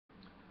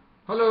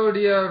Hello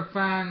dear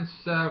fans,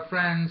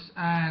 friends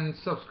and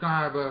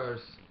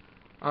subscribers.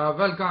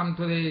 Welcome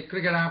to the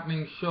Cricket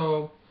Happening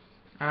Show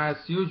as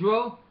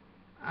usual.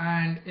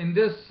 And in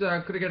this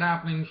Cricket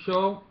Happening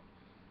Show,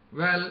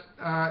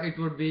 it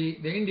would be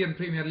the Indian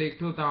Premier League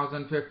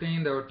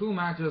 2015. There were two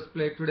matches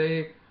played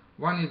today.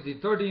 One is the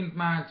 13th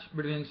match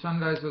between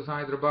Sunrisers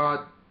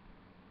Hyderabad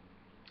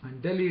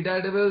and Delhi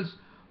Daredevils.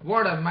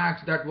 What a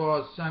match that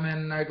was.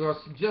 It was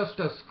just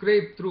a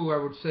scrape through,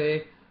 I would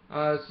say.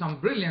 Some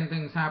brilliant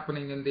things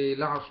happening in the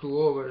last 2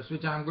 overs,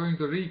 which I'm going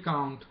to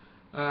recount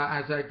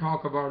as I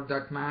talk about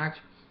that match.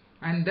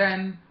 And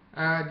then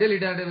Delhi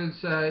Daredevils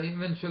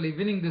eventually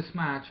winning this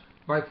match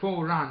by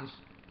 4 runs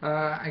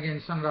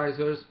against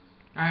Sunrisers.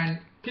 And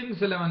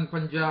Kings 11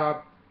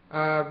 Punjab,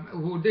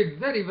 who did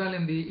very well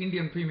in the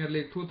Indian Premier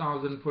League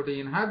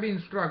 2014, have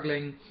been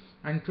struggling,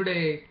 and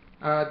today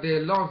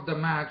they lost the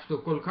match to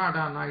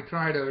Kolkata Knight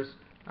Riders.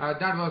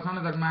 That was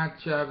another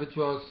match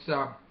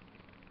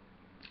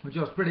which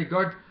was pretty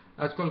good,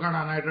 as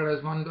Kolkata Knight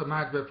Riders won the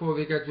match by 4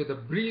 wickets with a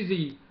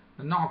breezy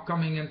knock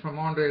coming in from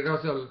Andre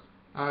Russell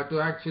to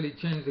actually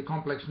change the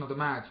complexion of the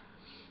match.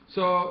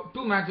 So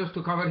 2 matches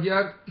to cover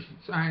here,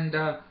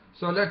 and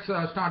so let's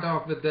start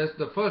off with this.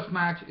 The first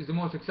match is the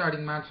most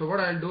exciting match. So what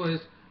I'll do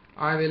is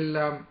I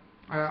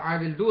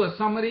will do a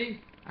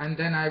summary, and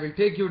then I will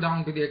take you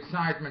down to the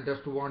excitement as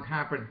to what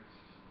happened.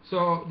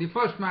 So the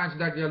first match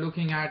that we are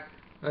looking at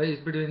is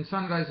between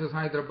Sunrisers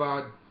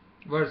Hyderabad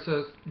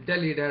versus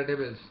Delhi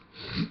Daredevils.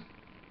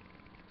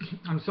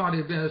 I'm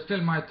sorry,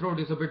 still my throat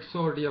is a bit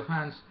sore, dear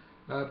fans,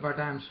 but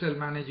I'm still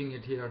managing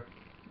it here,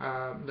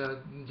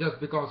 just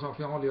because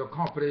of all your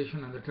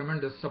cooperation and the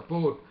tremendous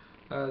support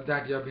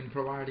that you have been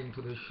providing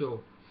to the show.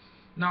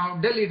 Now,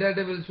 Delhi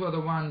Daredevils were the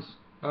ones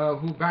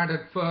who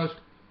batted first.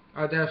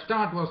 Their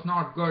start was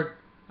not good,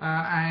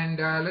 and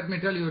let me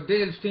tell you,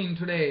 Dale Steyn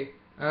today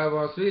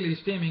was really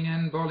steaming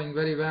in, bowling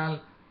very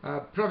well.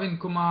 Praveen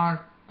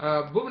Kumar,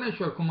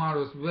 Bhuvneshwar Kumar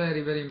was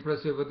very, very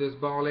impressive with his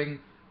bowling.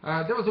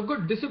 There was a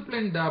good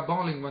disciplined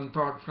bowling, one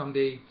thought, from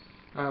the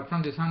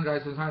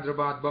Sunrisers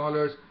Hyderabad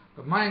bowlers.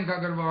 Mayank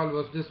Agarwal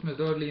was dismissed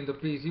early in the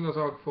piece. He was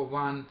out for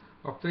 1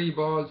 of 3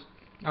 balls.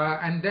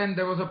 And then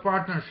there was a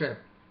partnership.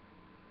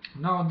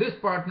 Now this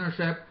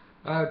partnership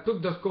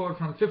took the score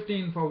from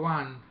 15 for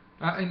 1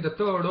 in the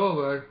 3rd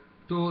over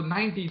to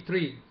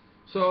 93.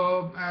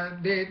 So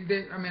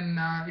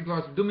it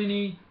was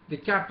Dumini, the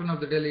captain of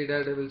the Delhi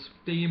Daredevils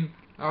team,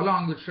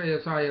 along with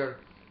Shreyas Iyer.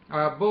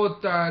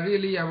 Both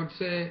really, I would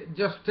say,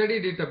 just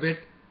steadied it a bit,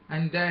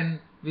 and then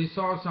we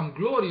saw some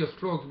glorious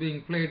strokes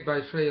being played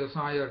by Shreyas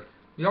Iyer.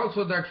 We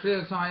also saw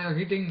Shreyas Iyer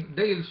hitting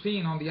Dale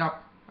Steyn on the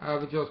up,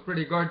 which was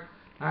pretty good.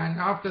 And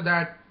after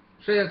that,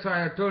 Shreyas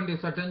Iyer turned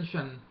his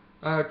attention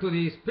to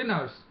the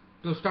spinners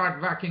to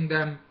start whacking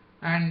them,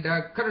 and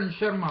Karan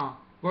Sharma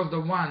was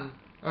the one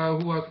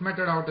who was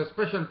meted out a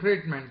special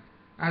treatment,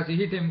 as he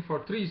hit him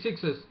for 3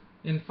 sixes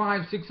in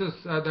 5 sixes,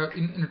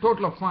 in a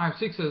total of 5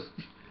 sixes.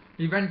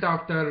 He went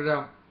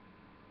after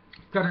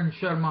Karan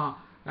Sharma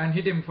and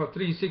hit him for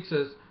 3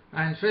 sixes,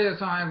 and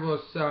Shreyas Iyer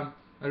was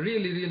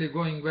really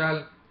going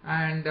well,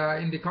 and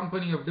in the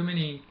company of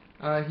Dumini,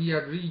 he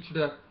had reached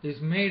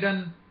his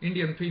maiden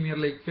Indian Premier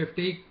League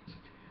 50.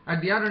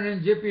 At the other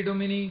end, JP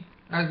Dumini,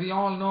 as we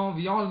all know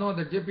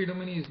that JP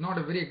Dumini is not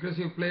a very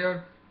aggressive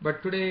player,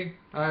 but today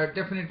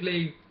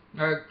definitely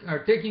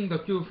taking the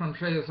cue from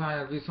Shreyas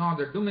Iyer, we saw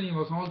that Dumini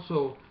was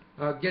also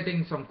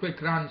getting some quick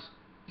runs,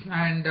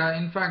 and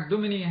in fact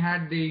Dumini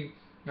had the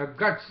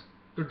guts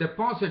to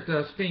deposit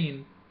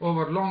Steyn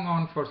over long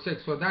on for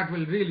 6. So that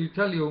will really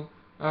tell you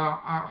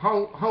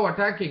how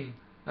attacking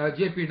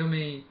JP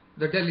Dumini,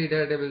 the Delhi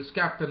Daredevils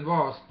captain,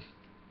 was.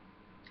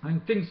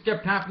 And things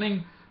kept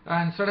happening,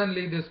 and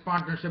suddenly this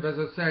partnership, as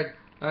I said,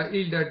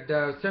 yielded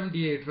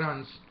 78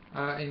 runs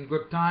in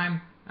good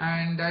time,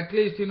 and at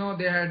least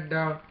they had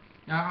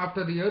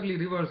after the early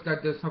reverse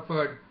that they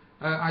suffered,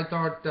 I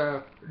thought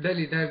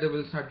Delhi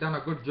Daredevils had done a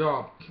good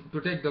job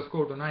to take the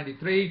score to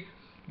 93.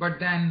 But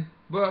then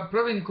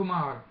Praveen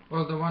Kumar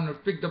was the one who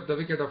picked up the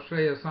wicket of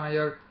Shreyas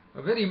Iyer.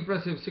 A very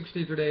impressive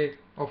 60 today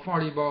of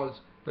 40 balls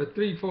with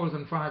 3 fours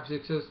and 5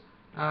 sixes.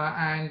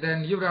 And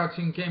then Yuvraj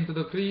Singh came to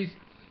the crease.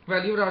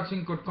 Well, Yuvraj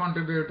Singh could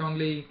contribute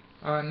only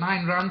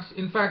 9 runs.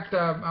 In fact,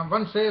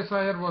 once Shreyas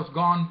Iyer was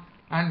gone,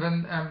 and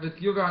when with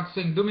Yuvraj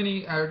Singh,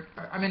 Dumini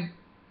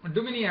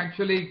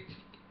actually,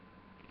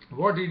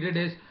 what he did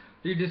is,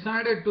 he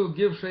decided to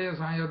give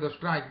Shreyas Iyer the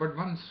strike. But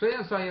once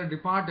Shreyas Iyer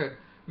departed,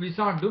 we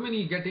saw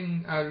Dumini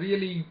getting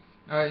really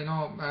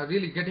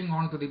getting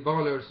onto the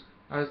bowlers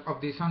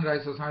of the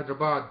Sunrisers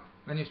Hyderabad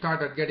when he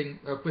started getting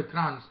quick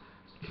runs.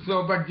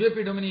 So, but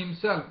JP Dumini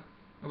himself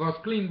was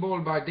clean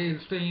bowled by Dale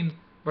Steyn,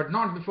 but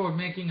not before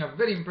making a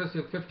very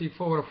impressive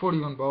 54 of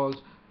 41 balls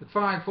with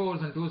 5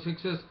 fours and 2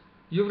 sixes.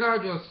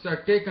 Yuvraj was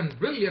taken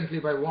brilliantly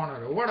by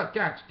Warner. What a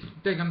catch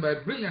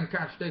brilliant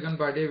catch taken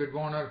by David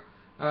Warner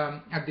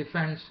at the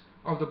fence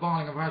of the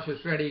bowling of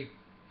Ashish Reddy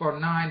for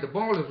 9. The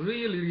ball is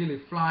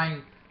really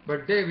flying,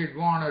 but David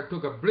Warner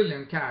took a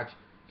brilliant catch.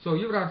 So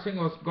Yuvraj Singh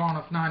was gone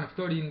of 9 of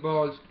 13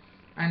 balls,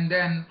 and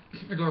then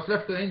it was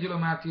left to Angelo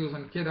Matthews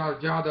and Kedar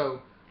Jadhav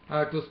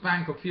to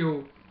spank a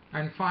few,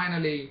 and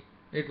finally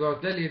it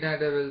was Delhi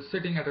Daredevils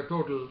sitting at a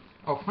total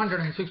of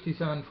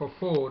 167 for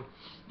 4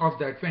 of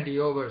their 20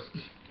 overs,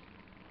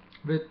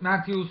 with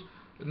Matthews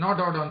not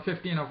out on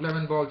 15 of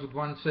 11 balls with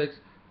 1-6,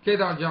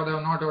 Kedar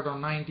Jadhav not out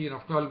on 19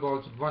 of 12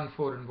 balls with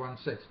 1-4 and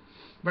 1-6.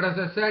 But as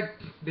I said,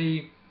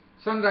 the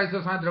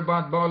Sunrisers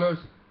Hyderabad bowlers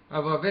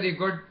were very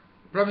good.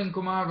 Praveen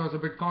Kumar was a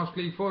bit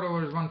costly, 4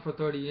 overs, 1 for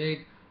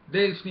 38.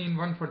 Dale Steen,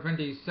 1 for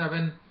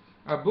 27.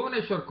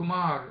 Bhuvneshwar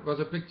Kumar was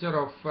a picture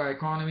of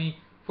economy,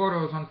 4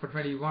 overs, 1 for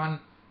 21.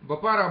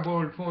 Bopara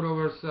bowled 4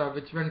 overs,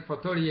 which went for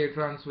 38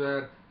 runs,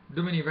 where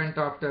Dumini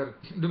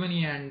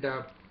and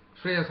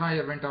Shreyas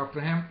Iyer went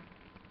after him.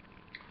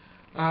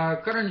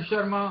 Karan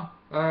Sharma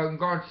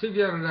got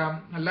severe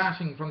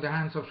lashing from the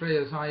hands of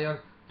Shreyas Iyer.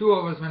 2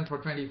 overs went for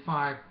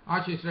 25.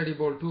 Ashish Reddy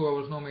bowled 2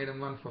 overs, no maiden,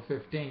 1 for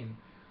 15.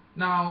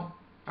 Now,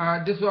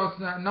 it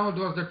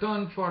was the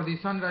turn for the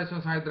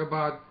Sunrisers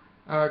Hyderabad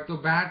to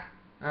bat,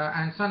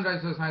 and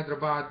Sunrisers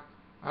Hyderabad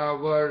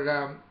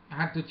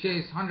had to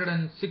chase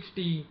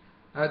 160.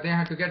 They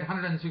had to get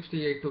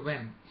 168 to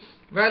win.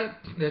 Well,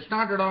 they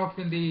started off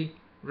in the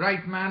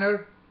right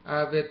manner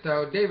with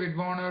David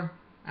Warner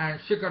and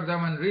Shikhar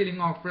Dhawan reeling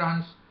off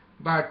runs,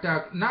 but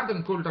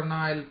Nathan Coulter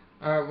Nile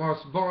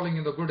was bowling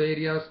in the good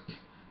areas,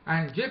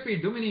 and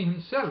JP Dumini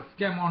himself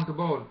came on to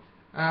bowl.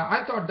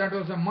 I thought that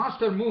was a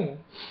master move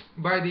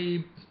by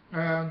the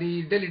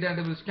Delhi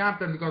Daredevils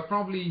captain, because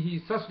probably he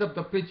sussed up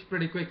the pitch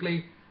pretty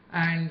quickly,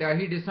 and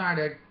he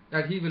decided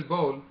that he will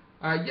bowl.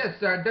 Yes,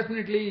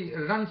 definitely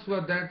runs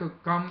were there to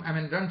come. I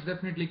mean, runs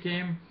definitely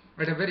came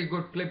at a very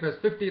good clip, as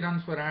 50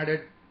 runs were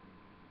added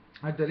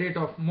at the rate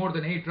of more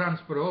than 8 runs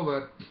per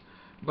over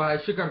by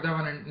Shikhar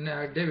Dhawan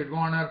and David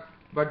Warner.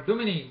 But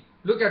Dumini,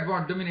 look at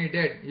what Dumini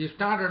did. He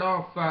started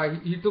off,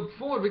 he took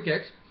 4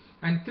 wickets,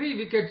 and 3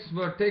 wickets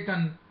were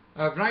taken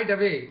right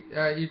away.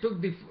 He took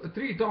the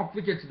 3 top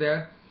wickets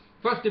there.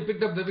 First, he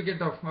picked up the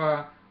wicket of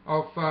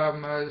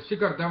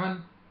Shikhar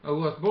Dhawan, who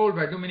was bowled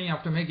by Dumini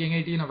after making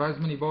 18 of as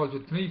many balls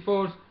with 3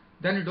 fours.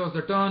 Then it was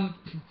the turn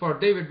for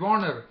David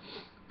Warner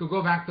to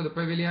go back to the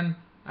pavilion,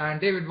 and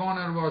David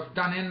Warner was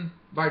done in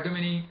by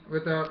Dumini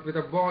with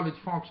a ball which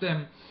foxed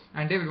him,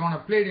 and David Warner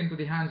played into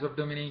the hands of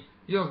Dumini.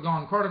 He was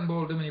gone. Cotton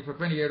bowled Dumini for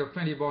 28 of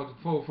 20 balls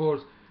with 4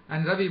 fours,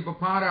 and Ravi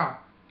Bopara,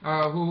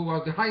 who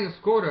was the highest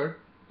scorer,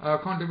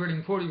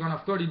 contributing 41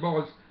 of 30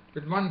 balls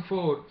with 1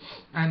 4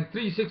 and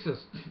 3 sixes,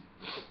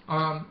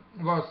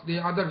 was the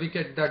other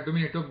wicket that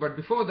Dumini took. But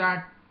before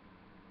that,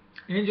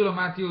 Angelo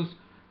Matthews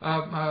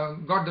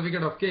got the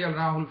wicket of KL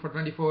Rahul for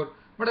 24.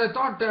 But I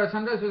thought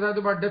Sunrisers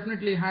Hyderabad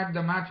definitely had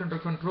the match under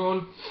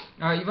control,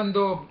 even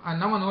though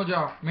Naman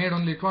Oja made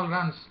only 12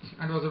 runs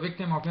and was a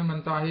victim of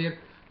Imran Tahir.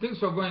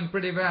 Things were going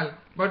pretty well.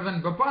 But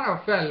when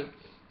Bopara fell,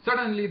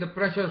 suddenly the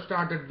pressure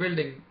started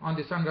building on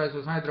the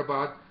Sunrisers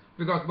Hyderabad,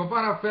 because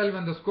Bopara fell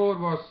when the score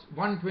was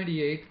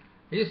 128.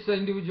 His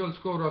individual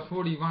score was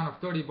 41 of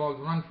 30 balls,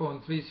 1 4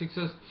 and 3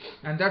 sixes,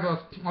 and that was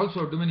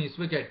also Dumini's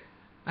wicket.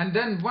 And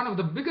then one of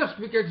the biggest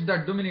wickets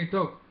that Dumini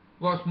took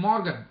was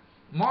Morgan.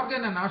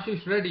 Morgan and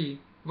Ashish Reddy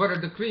were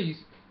at the crease,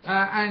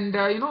 I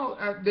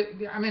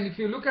mean, if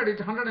you look at it,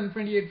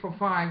 128 for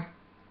 5,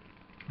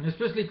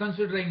 especially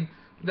considering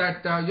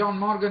that John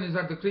Morgan is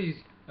at the crease,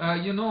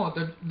 you know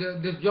that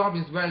this job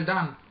is well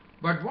done.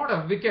 But what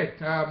a wicket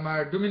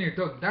Dumini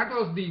took. That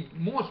was the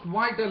most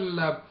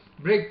vital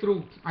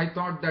breakthrough I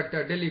thought that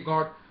Delhi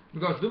got,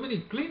 because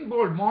Dumini clean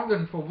bowled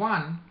Morgan for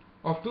 1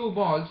 of 2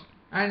 balls.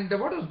 And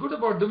what was good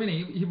about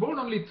Dumini, he bowled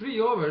only 3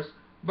 overs,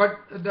 but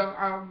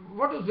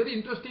what was very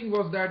interesting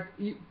was that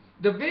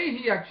the way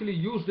he actually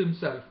used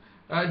himself.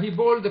 He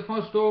bowled the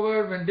first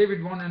over when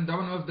David Warner and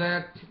Dhawan was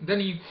there. Then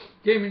he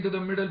came into the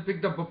middle,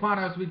 picked up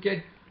Bopara's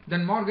wicket.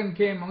 Then Morgan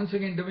came, once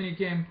again Dumini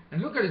came,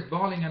 and look at his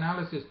bowling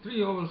analysis.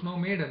 3 overs, no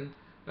maiden,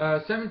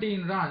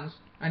 17 runs,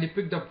 and he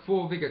picked up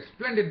 4 wickets.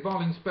 Splendid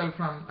bowling spell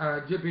from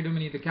JP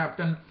Dumini, the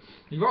captain.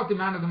 He was the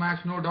man of the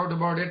match, no doubt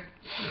about it.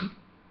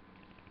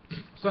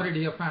 Sorry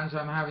dear fans,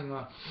 I'm having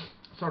a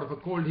sort of a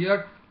cold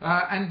here.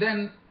 And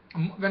then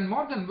when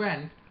Morgan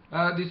went,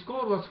 the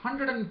score was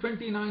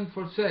 129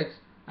 for 6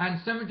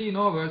 and 17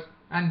 overs,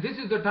 and this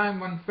is the time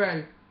one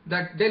felt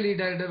that Delhi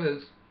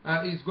Daredevils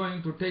is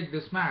going to take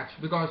this match,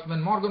 because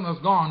when Morgan was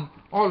gone,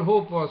 all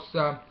hope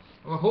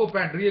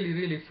had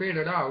really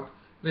faded out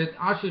with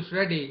Ashish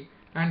Reddy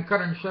and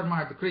Karan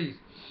Sharma at the crease.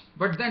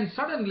 But then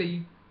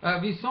suddenly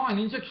we saw an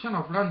injection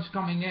of runs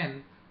coming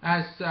in,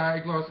 as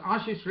it was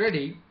Ashish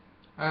Reddy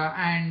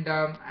and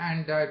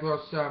it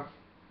was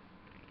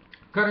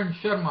Karan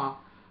Sharma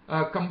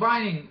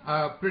combining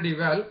pretty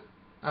well.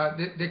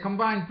 They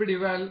combined pretty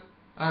well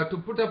to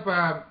put up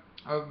a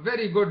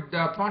very good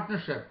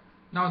partnership.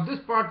 Now this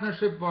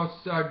partnership was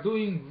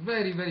doing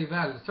very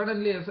well.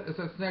 Suddenly, as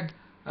I said,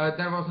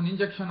 there was an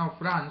injection of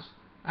runs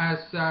as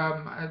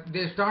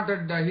they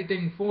started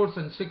hitting 4s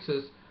and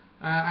 6s,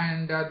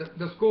 and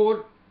the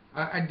score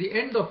at the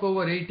end of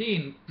over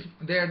 18,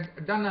 they had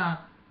done a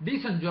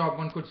decent job,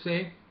 one could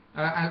say.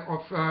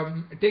 of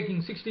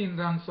taking 16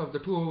 runs of the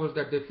 2 overs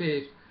that they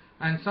faced,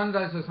 and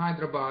Sunrisers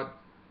Hyderabad,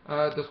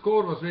 the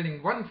score was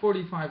reading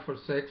 145 for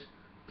 6.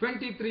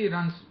 23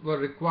 runs were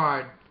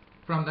required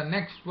from the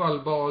next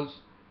 12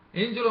 balls.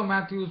 Angelo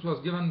Matthews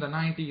was given the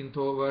 19th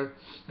over,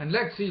 and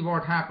let's see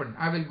what happened.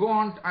 I will go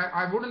on.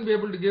 I wouldn't be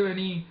able to give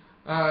any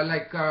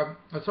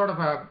a sort of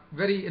a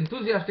very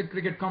enthusiastic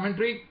cricket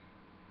commentary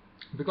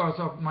because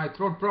of my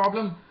throat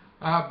problem,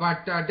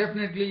 but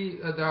definitely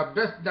the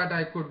best that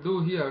I could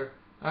do here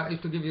is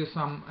to give you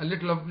a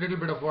little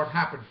bit of what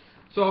happened.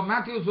 So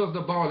Matthews was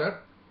the bowler,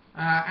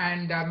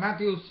 and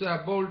Matthews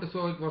bowled,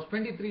 so it was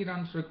 23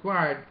 runs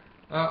required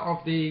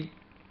of the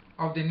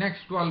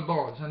next 12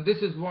 balls, and this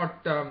is what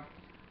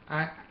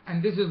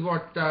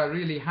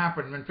really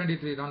happened when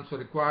 23 runs were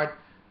required.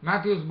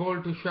 Matthews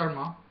bowled to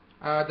Sharma.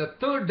 The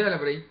third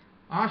delivery,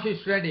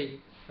 Ashish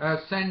Reddy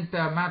sent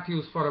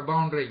Matthews for a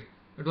boundary.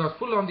 It was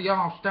full on the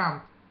off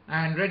stump,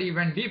 and Reddy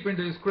went deep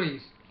into his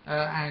crease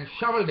and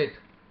shoveled it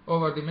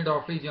over the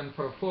mid-off region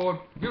for a 4.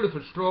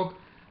 Beautiful stroke.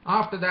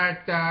 After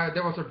that,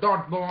 there was a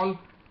dot ball,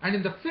 and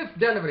in the fifth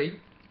delivery,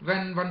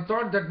 when one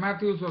thought that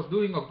Matthews was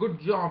doing a good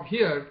job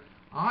here,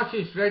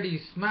 Ashish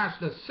Reddy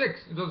smashed a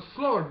 6. It was a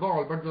slower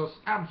ball, but it was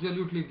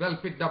absolutely well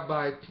picked up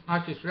by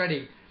Ashish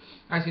Reddy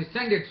as he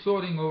sent it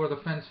soaring over the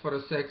fence for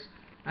a 6.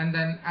 And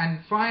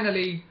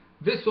finally,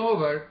 this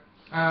over,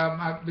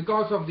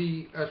 because of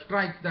the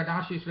strike that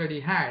Ashish Reddy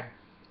had,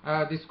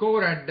 the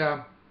score had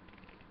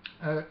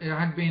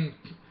been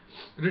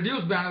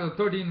reduced by another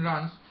 13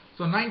 runs.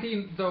 So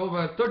 19th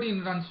over,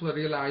 13 runs were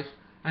realized,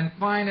 and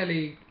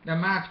finally the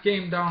match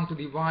came down to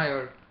the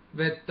wire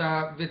with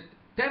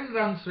 10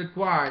 runs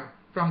required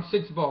from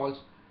 6 balls.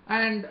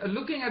 And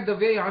looking at the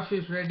way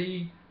Ashish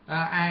Reddy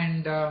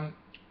and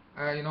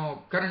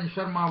Karan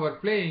Sharma were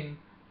playing,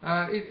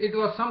 it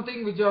was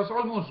something which was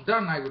almost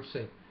done, I would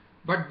say.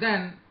 But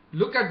then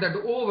look at that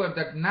over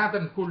that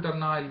Nathan Coulter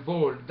Nile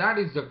bowled. That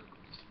is a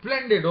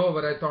splendid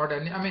over, I thought.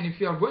 And I mean, if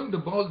you are going to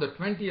bowl the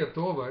 20th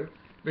over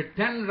with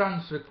 10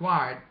 runs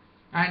required,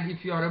 and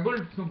if you are able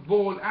to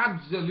bowl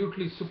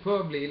absolutely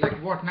superbly like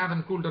what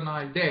Nathan Coulter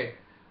Nile did,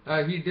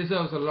 he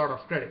deserves a lot of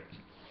credit.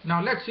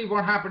 Now let's see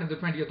what happened in the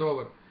 20th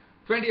over.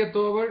 20th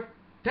over,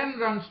 10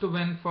 runs to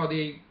win for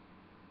the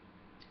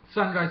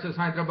Sunrisers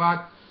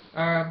Hyderabad.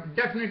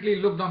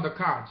 Definitely looked on the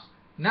cards.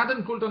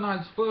 Nathan Coulter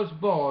Nile's first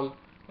ball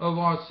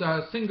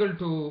was single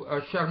to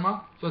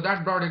Sharma, so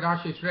that brought it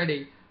Ashish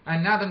Reddy.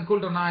 And Nathan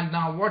Coulter Nile,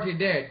 now what he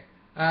did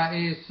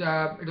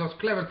it was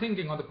clever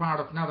thinking on the part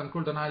of Nathan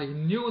Coulter Nile. He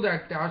knew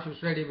that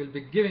Ashish Reddy will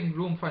be giving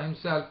room for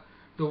himself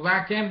to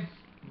whack him,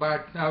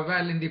 but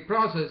well, in the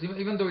process,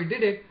 even though he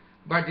did it,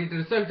 but it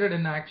resulted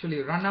in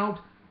actually run out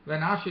when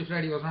Ashish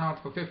Reddy was run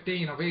out for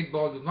 15 of 8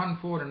 balls with 1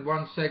 4 and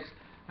 1 6.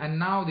 And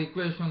now the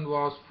equation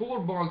was 4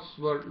 balls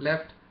were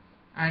left,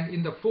 and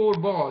in the 4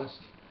 balls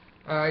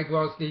it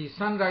was the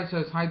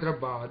Sunrisers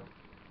Hyderabad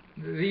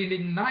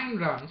reading 9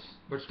 runs,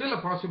 but still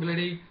a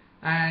possibility.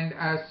 And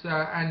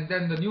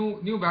then the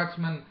new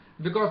batsman,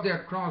 because they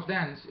had crossed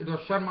ends, it was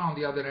Sharma on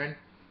the other end,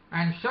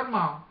 and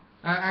Sharma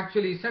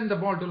actually sent the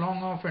ball to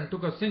long off and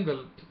took a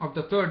single of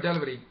the 3rd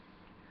delivery.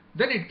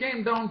 Then it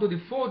came down to the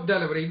 4th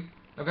delivery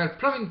where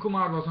Praveen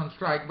Kumar was on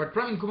strike, but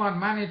Praveen Kumar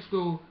managed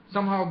to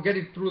somehow get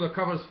it through the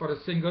covers for a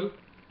single.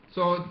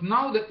 So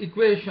now the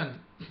equation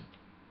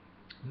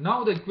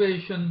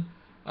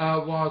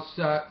was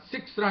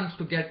 6 runs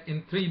to get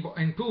in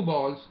 2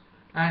 balls,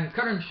 and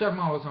Karan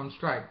Sharma was on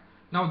strike.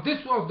 Now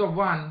this was the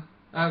one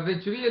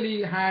which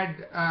really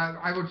had,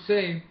 I would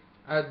say,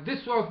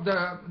 this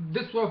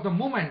was the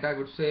moment, I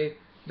would say,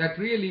 that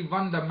really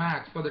won the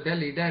match for the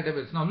Delhi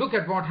Daredevils. Now look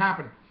at what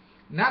happened.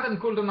 Nathan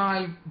Coulter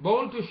Nile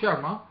bowled to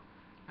Sharma,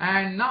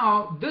 and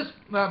now this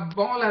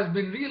ball has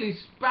been really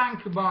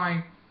spanked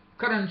by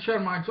Karan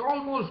Sharma. It's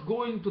almost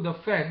going to the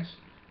fence.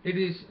 It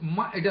is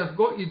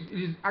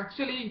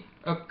actually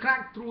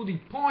cracked through the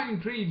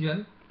point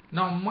region.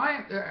 Now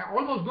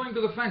almost going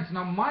to the fence.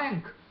 Now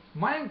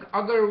Mayank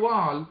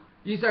Agarwal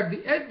is at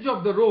the edge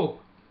of the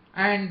rope,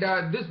 and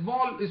this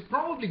ball is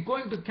probably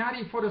going to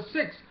carry for a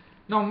 6.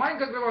 Now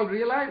Mayank Agarwal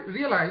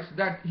realized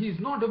that he is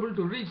not able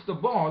to reach the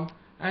ball,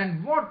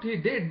 and what he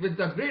did with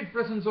the great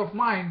presence of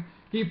mind,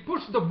 he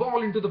pushed the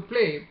ball into the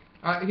play.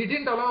 He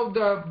didn't allow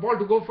the ball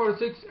to go for a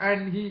 6,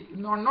 and he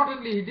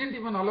didn't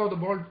even allow the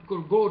ball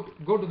to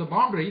go to the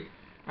boundary,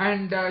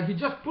 and he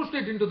just pushed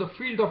it into the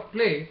field of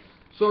play.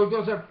 So it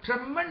was a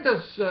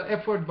tremendous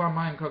effort by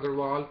Mayank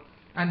Agarwal,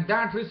 and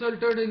that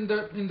resulted in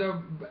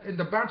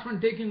the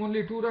batsman taking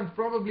only 2 runs.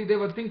 Probably they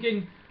were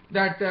thinking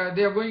that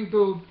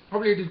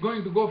it is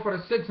going to go for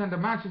a 6 and the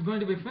match is going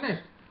to be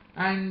finished,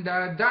 and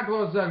that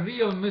was a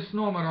real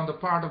misnomer on the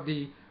part of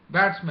the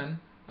batsman,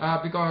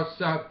 because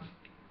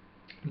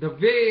the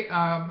way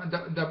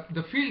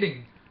the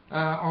fielding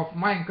of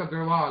Mayank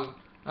Agarwal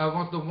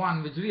was the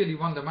one which really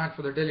won the match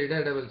for the Delhi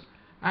Daredevils.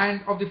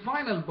 And of the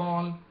final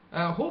ball,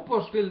 hope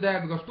was still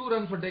there because 2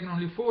 runs were taken,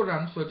 only 4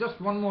 runs, so just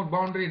one more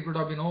boundary it would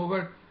have been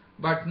over.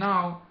 But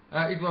now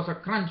it was a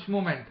crunch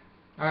moment.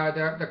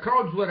 The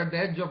crowds were at the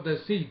edge of their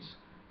seats,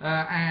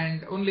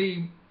 and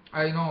only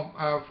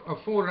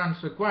 4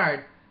 runs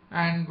required,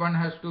 and one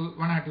had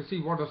to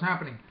see what was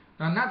happening.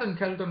 Now Nathan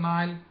Coulter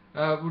Nile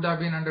would have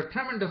been under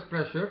tremendous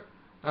pressure,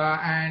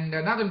 and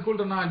Nathan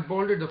Coulter Nile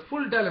bowled it a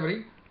full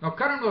delivery. Now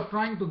Karan was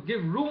trying to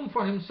give room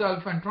for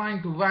himself and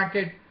trying to whack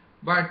it,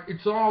 but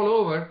it's all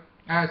over.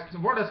 As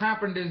what has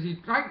happened is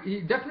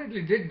he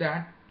definitely did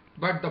that,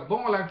 but the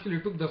ball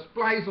actually took the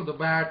splice of the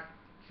bat,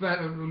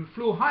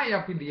 flew high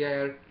up in the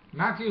air.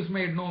 Matthews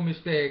made no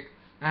mistake,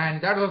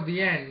 and that was the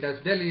end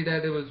as Delhi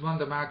Daredevils won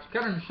the match.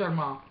 Karan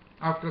Sharma,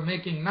 after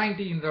making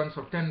 19 runs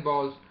of 10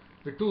 balls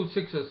with 2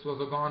 sixes,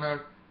 was a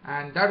goner,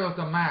 and that was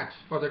the match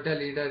for the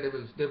Delhi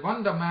Daredevils. They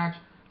won the match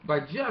by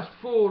just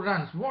 4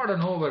 runs. What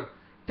an over!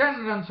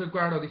 10 runs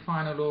required of the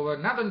final over.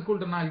 Nathan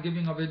Coulter Nile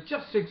giving away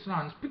just 6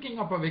 runs, picking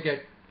up a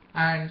wicket,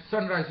 and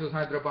Sunrisers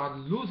Hyderabad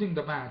losing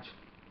the match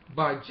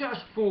by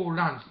just 4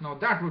 runs. Now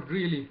that would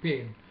really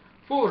pain.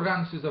 4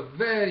 runs is a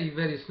very,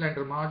 very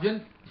slender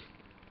margin.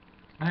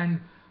 And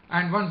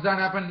once that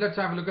happened, let's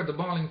have a look at the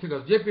bowling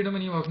figures. JP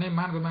Duminy was named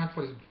man of the match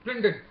for his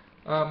splendid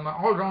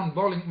all-round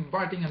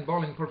batting and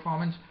bowling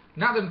performance.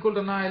 Nathan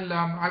Coulter Nile,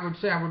 I would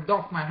say I would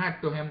doff my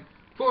hat to him.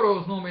 4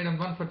 overs, no maiden,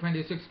 1 for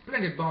 26.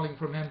 Splendid bowling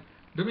from him.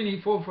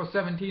 Duminy 4 for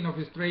 17 of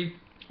his 3.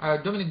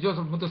 Dominic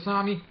Joseph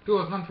Muthuswamy 2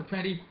 overs, 1 for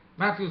 20.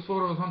 Matthews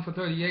 4 overs, 1 for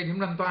 38.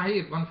 Imran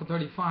Tahir 1 for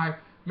 35.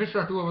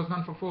 Mishra 2 overs,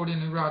 none for 40.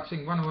 And Yuvraj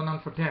Singh 1 over, none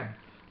for 10.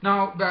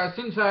 Now,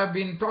 since I have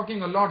been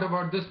talking a lot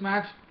about this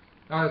match,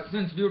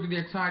 since due to the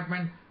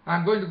excitement,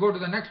 I'm going to go to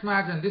the next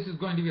match, and this is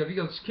going to be a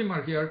real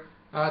skimmer here.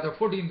 The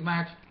 14th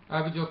match,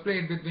 which was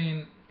played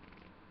between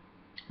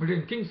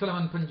Kings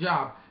XI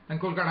Punjab and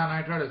Kolkata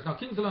Knight Riders. Now,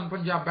 Kings XI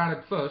Punjab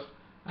batted first,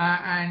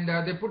 and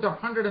they put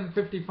up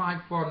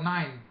 155 for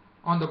 9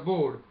 on the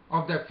board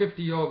of their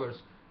 50 overs.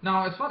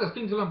 Now, as far as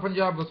Kings XI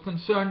Punjab was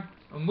concerned,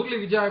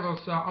 Murli Vijay was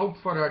out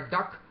for a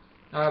duck.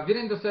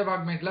 Virendra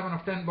Sehwag made 11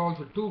 of 10 balls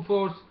with 2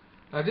 fours.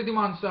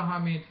 Ridhiman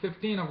Saha made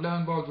 15 of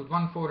 11 balls with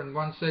 1 4 and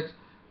 1 6.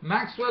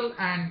 Maxwell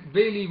and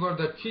Bailey were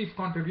the chief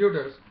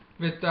contributors,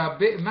 with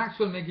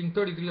Maxwell making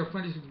 33 of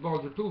 26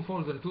 balls with 2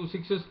 fours and 2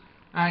 sixes,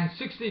 and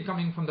 60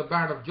 coming from the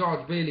bat of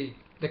George Bailey,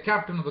 the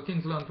captain of the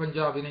Kings XI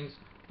Punjab innings,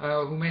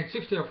 who made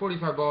 60 of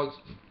 45 balls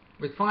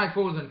with 5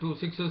 fours and 2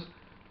 sixes,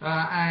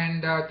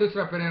 and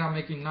Tisra Pereira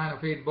making 9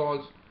 of 8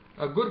 balls.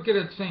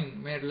 Gurkirat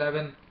Singh made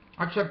 11,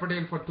 Akshar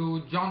Patel for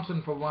 2,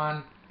 Johnson for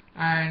 1,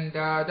 and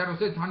that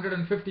was it.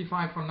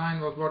 155 for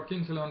 9 was what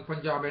Kings XI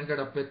Punjab ended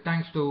up with,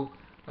 thanks to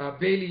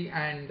Bailey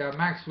and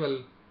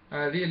Maxwell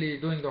really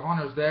doing the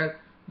honours there.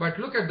 But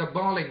look at the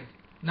bowling.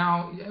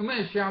 Now,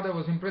 Umesh Yadav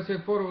was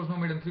impressive, 4 overs, no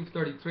maiden, 3 for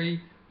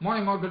 33.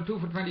 Moni Morgan 2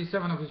 for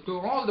 27 of his 2.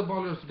 All the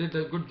bowlers did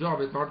a good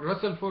job, I thought.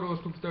 Russell 4 overs,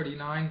 2 for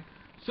 39.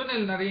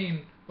 Sunil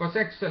Narine was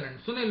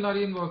excellent. Sunil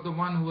Narine was the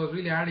one who was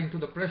really adding to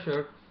the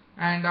pressure,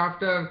 and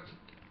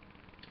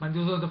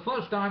this was the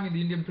first time in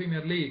the Indian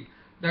Premier League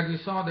that we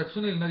saw that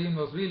Sunil Narine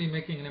was really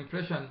making an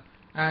impression,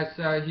 as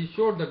he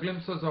showed the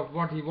glimpses of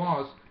what he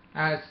was,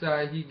 as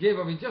he gave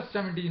away just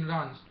 17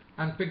 runs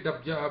and picked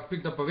up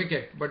a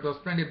wicket, but was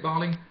splendid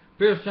bowling.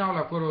 Piyush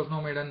Chawla 4 overs,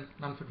 no maiden,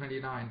 none for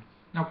 29.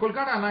 Now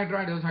Kolkata Knight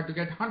Riders had to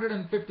get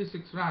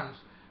 156 runs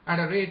at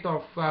a rate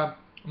of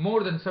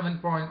almost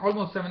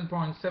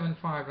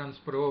 7.75 runs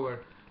per over,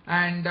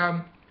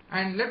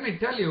 and let me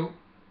tell you,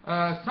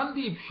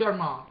 Sandeep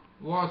Sharma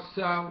was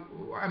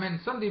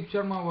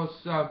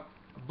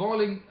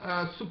bowling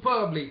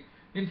superbly.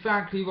 In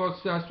fact, he was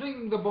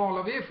swinging the ball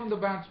away from the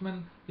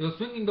batsman, he was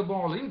swinging the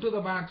ball into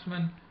the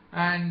batsman,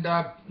 and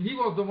he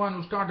was the one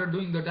who started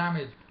doing the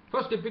damage.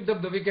 First he picked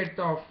up the wicket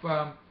of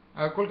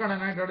Kolkata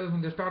Knight Riders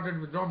when they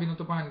started with Robin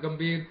Uthappa and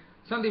Gambhir.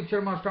 Sandeep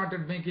Sharma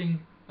started making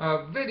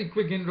very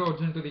quick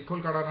inroads into the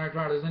Kolkata Knight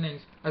Riders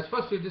innings. As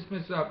first he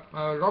dismissed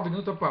Robin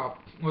Uthappa,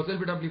 was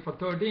LBW for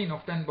 13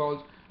 of 10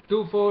 balls,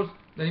 2 fours.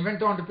 Then he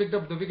went on to pick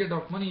up the wicket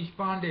of Manish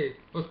Pandey,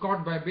 was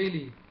caught by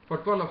Bailey for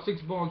 12 of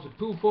 6 balls with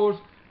 2 fours.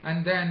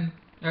 And then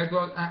it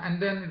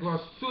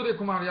was Surya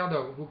Kumar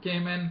Yadav who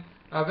came in.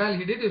 Well,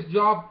 he did his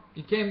job.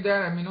 He came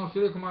there, and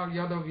Surya Kumar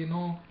Yadav,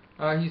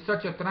 he's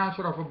such a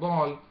thrasher of a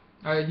ball.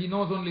 He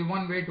knows only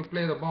one way to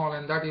play the ball,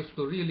 and that is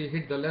to really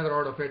hit the leather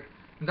out of it.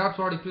 And that's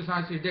what he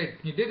precisely did.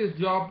 He did his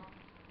job.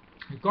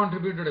 He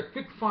contributed a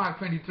quick fire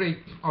 23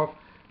 of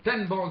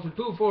 10 balls with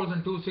 2 fours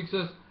and 2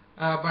 sixes.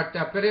 But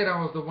Pereira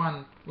was the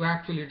one who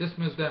actually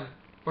dismissed them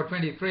for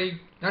 23.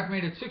 That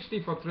made it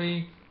 60 for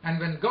 3. And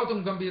when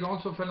Gautam Gambhir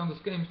also fell on the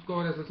same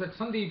score, as I said,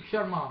 Sandeep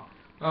Sharma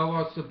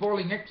was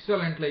bowling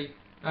excellently.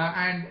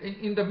 And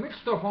in the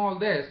midst of all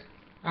this,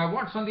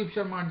 what Sandeep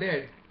Sharma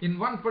did, in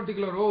one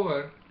particular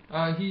over,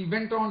 he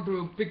went on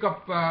to pick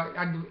up,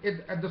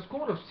 at the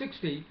score of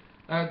 60,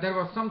 there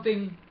was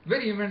something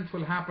very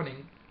eventful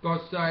happening,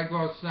 because it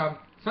was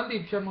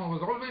Sandeep Sharma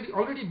was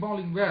already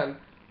bowling well,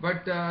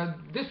 but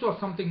this was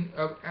something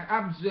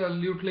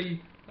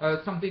absolutely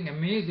something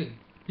amazing.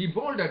 He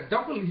bowled a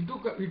double. He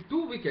took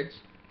 2 wickets.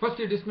 First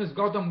he dismissed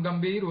Gautam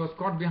Gambhir, who was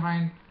caught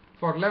behind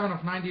for 11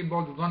 of 19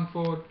 balls with 1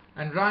 4,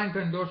 and Ryan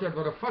Trendosha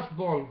for a first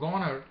ball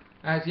goner,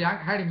 as he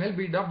had him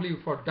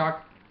LBW for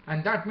duck,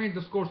 and that made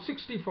the score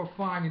 60 for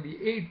 5 in the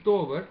 8th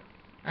over.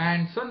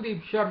 and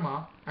Sandeep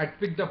Sharma had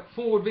picked up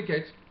 4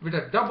 wickets with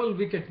a double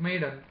wicket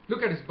maiden.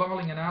 Look at his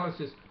bowling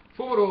analysis: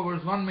 4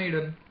 overs, 1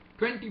 maiden,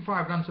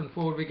 25 runs and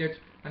 4 wickets,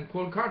 and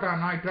Kolkata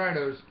Knight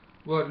Riders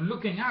were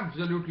looking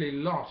absolutely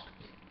lost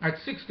at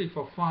 60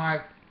 for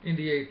 5 in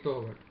the 8th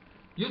over.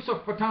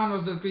 Yusuf Pathan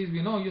was the crease.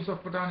 We know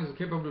Yusuf Pathan is a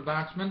capable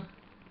batsman.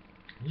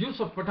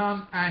 Yusuf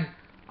Pathan and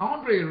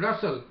Andre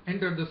Russell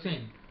entered the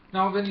scene.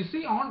 Now, when you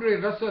see Andre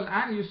Russell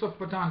and Yusuf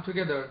Pathan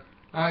together,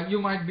 you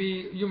might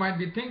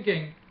be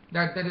thinking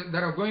that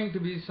there are going to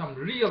be some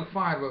real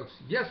fireworks.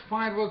 Yes,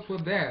 fireworks were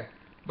there,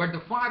 but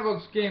the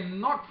fireworks came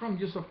not from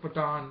Yusuf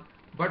Pathan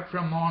but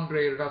from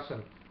Andre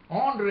Russell.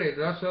 Andre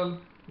Russell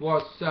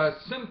was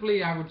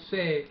simply, I would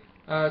say,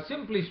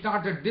 simply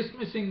started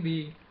dismissing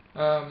the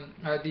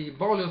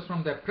bowlers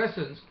from their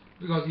presence,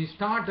 because he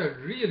started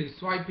really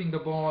swiping the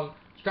ball,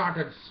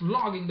 started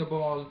slogging the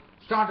ball,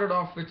 started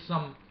off with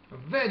some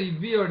very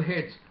weird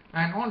hits,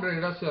 and Andre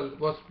Russell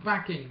was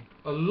packing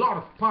a lot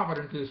of power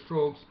into his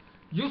strokes.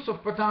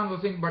 Yusuf Pathan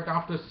was in, but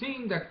after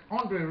seeing that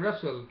Andre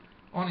Russell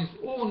on his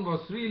own was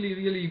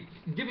really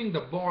giving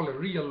the ball a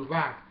real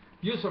whack,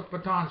 Yusuf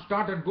Pathan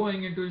started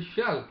going into his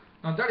shell.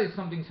 Now that is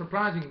something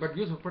surprising, but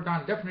Yusuf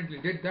Pathan definitely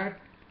did that.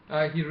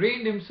 He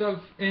reined himself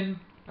in.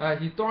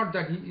 He thought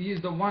that he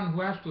is the one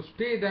who has to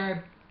stay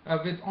there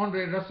with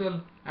Andre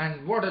Russell,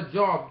 and what a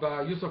job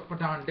Yusuf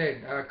Pathan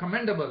did.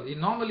 Commendable. He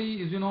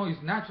normally is,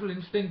 his natural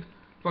instinct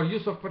for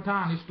Yusuf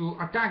Pathan is to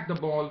attack the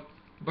ball,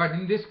 but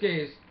in this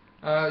case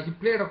he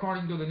played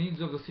according to the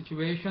needs of the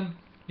situation.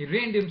 He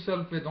reined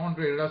himself with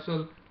Andre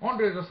Russell.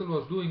 Andre Russell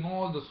was doing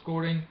all the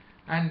scoring,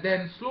 and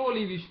then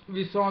slowly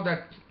we saw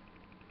that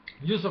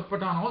Yusuf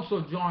Pathan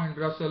also joined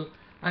Russell,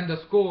 and the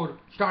score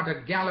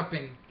started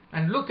galloping.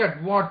 And look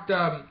at what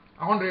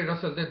Andre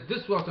Russell did.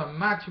 This was a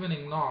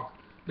match-winning knock,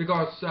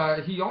 because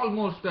he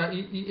almost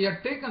he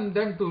had taken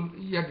them to,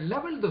 he had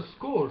leveled the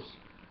scores.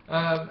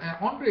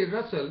 Andre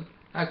Russell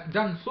has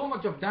done so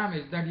much of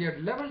damage that he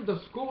had leveled the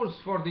scores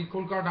for the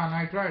Kolkata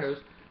Knight Riders.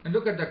 And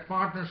look at that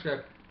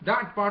partnership.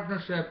 That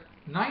partnership,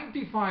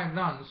 95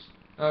 runs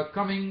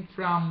coming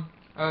from,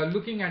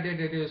 looking at it,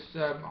 it is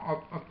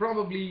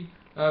probably,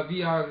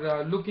 we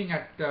are looking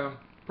at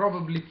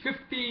probably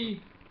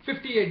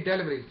 58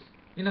 deliveries.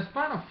 In a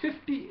span of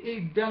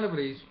 58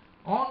 deliveries,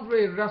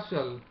 Andre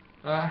Russell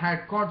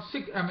had caught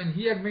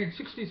he had made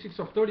 66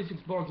 of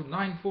 36 balls with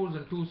 9 fours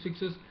and 2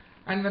 sixes.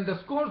 And when the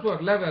scores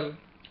were level,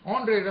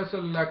 Andre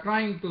Russell,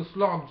 trying to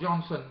slog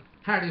Johnson,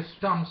 had his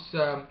stumps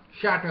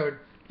shattered.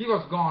 He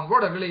was gone.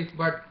 What a relief,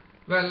 but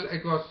well,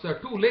 it was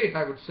too late,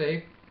 I would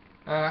say.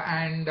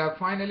 And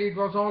finally it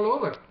was all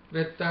over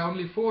with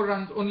only 4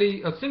 runs,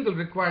 only a single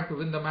required to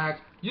win the match.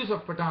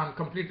 Yusuf Pathan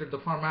completed the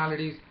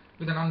formalities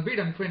with an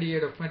unbeaten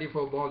 28 of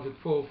 24 balls with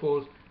 4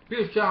 fours.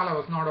 Piyush Chawla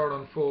was not out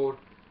on 4.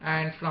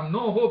 And from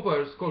no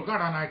hopers,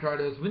 Kolkata Knight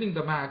Riders winning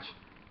the match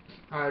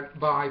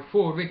by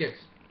 4 wickets.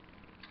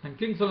 And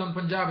Kings XI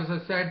Punjab, as I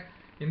said,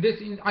 in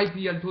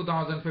IPL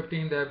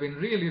 2015, they have been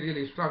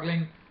really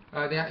struggling.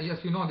 Yes,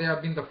 they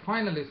have been the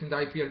finalists in the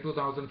IPL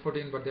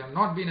 2014, but they have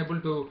not been able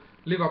to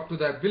live up to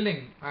their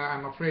billing.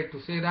 I'm afraid to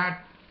say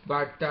that.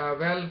 But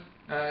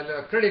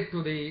credit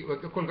to the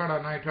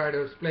Kolkata Knight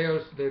Riders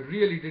players. They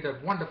really did a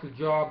wonderful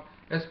job,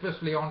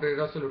 especially Andre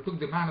Russell, who took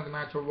the Man of the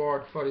Match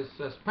award for his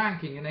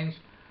spanking innings.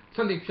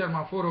 Sandeep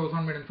Sharma, 4 overs,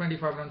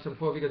 125 runs and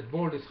 4 wickets,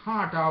 bowled his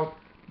heart out,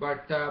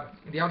 but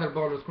the other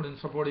bowlers couldn't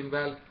support him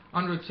well.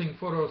 Anurag Singh,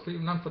 4 overs,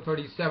 3 runs for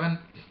 37.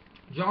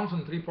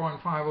 Johnson,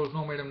 3.5 overs,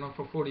 no maiden run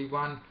for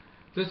 41.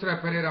 Tisra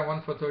Pereira,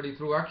 1 for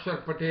 33.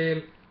 Akshar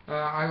Patel,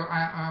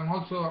 I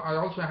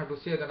also have to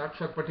say that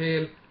Akshar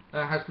Patel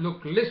has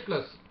looked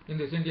listless in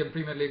this Indian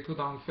Premier League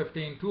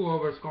 2015. 2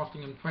 overs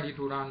costing him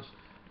 22 runs.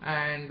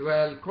 And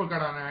well,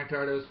 Kolkata Knight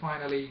Riders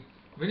finally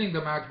winning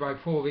the match by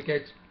 4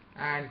 wickets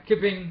and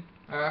keeping,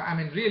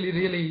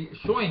 really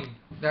showing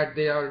that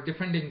they are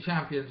defending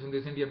champions in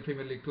this Indian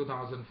Premier League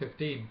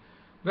 2015.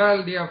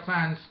 Well, dear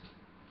fans,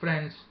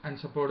 friends and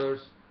supporters,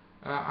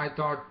 I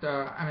thought,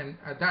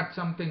 that's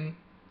something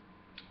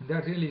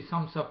that really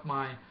sums up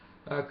my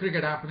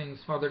cricket happenings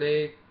for the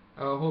day.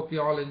 Hope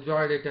you all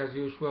enjoyed it as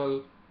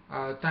usual.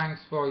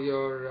 Thanks for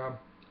your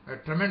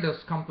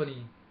tremendous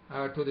company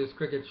to this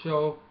cricket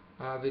show,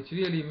 which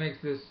really makes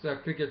this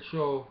cricket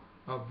show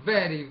a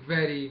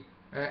very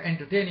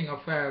entertaining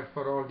affair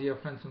for all dear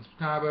friends and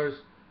subscribers.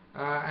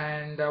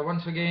 And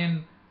once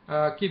again,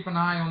 keep an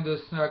eye on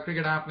this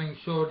cricket happening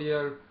show,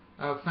 dear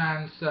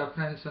fans,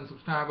 friends and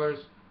subscribers.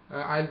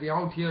 I'll be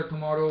out here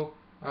tomorrow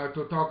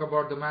to talk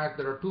about the match.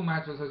 There are 2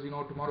 matches, as you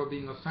know, tomorrow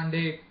being a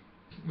Sunday.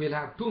 We'll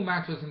have 2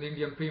 matches in the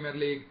Indian Premier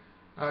League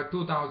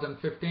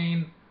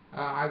 2015.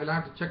 I will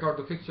have to check out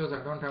the fixtures.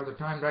 I don't have the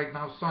time right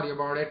now, sorry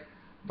about it.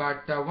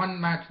 But one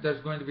match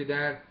that's going to be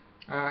there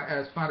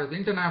as far as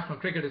international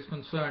cricket is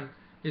concerned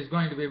is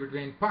going to be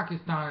between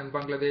Pakistan and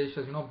Bangladesh.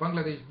 As you know,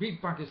 Bangladesh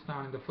beat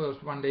Pakistan in the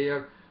first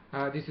one-dayer.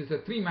 This is a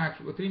three-match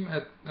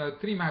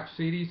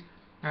series,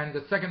 and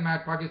the second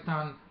match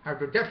Pakistan have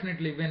to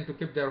definitely win to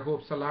keep their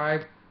hopes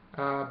alive.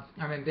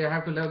 They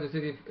have to level the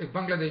series. If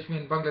Bangladesh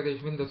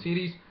win the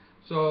series.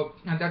 So,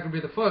 and that would be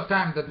the first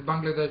time that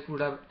Bangladesh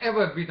would have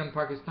ever beaten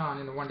Pakistan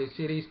in a one-day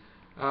series.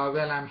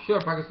 Well, I'm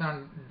sure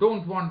Pakistan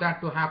don't want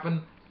that to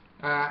happen,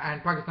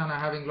 and Pakistan are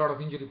having a lot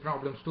of injury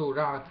problems too.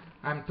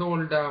 I'm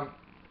told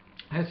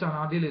Hassan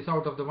Adil is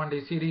out of the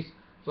one-day series,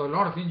 so a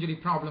lot of injury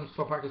problems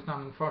for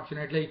Pakistan,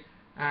 unfortunately.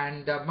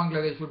 And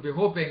Bangladesh would be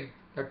hoping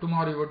that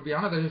tomorrow would be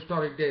another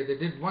historic day.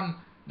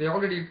 They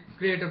already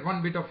created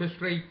one bit of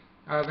history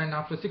when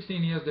after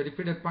 16 years they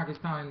defeated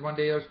Pakistan in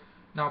one-dayers.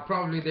 Now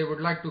probably they would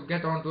like to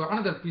get on to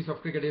another piece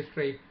of cricket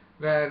history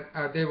where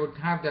they would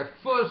have their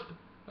first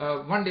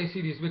one-day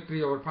series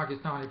victory over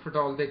Pakistan, if at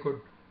all they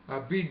could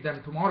beat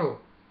them tomorrow.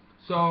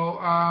 So,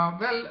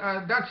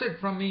 that's it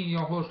from me,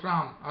 your host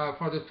Ram,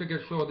 for this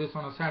cricket show this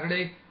on a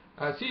Saturday.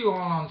 See you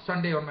all on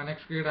Sunday on my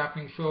next Cricket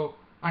Happening show.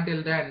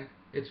 Until then,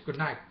 it's good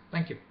night.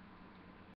 Thank you.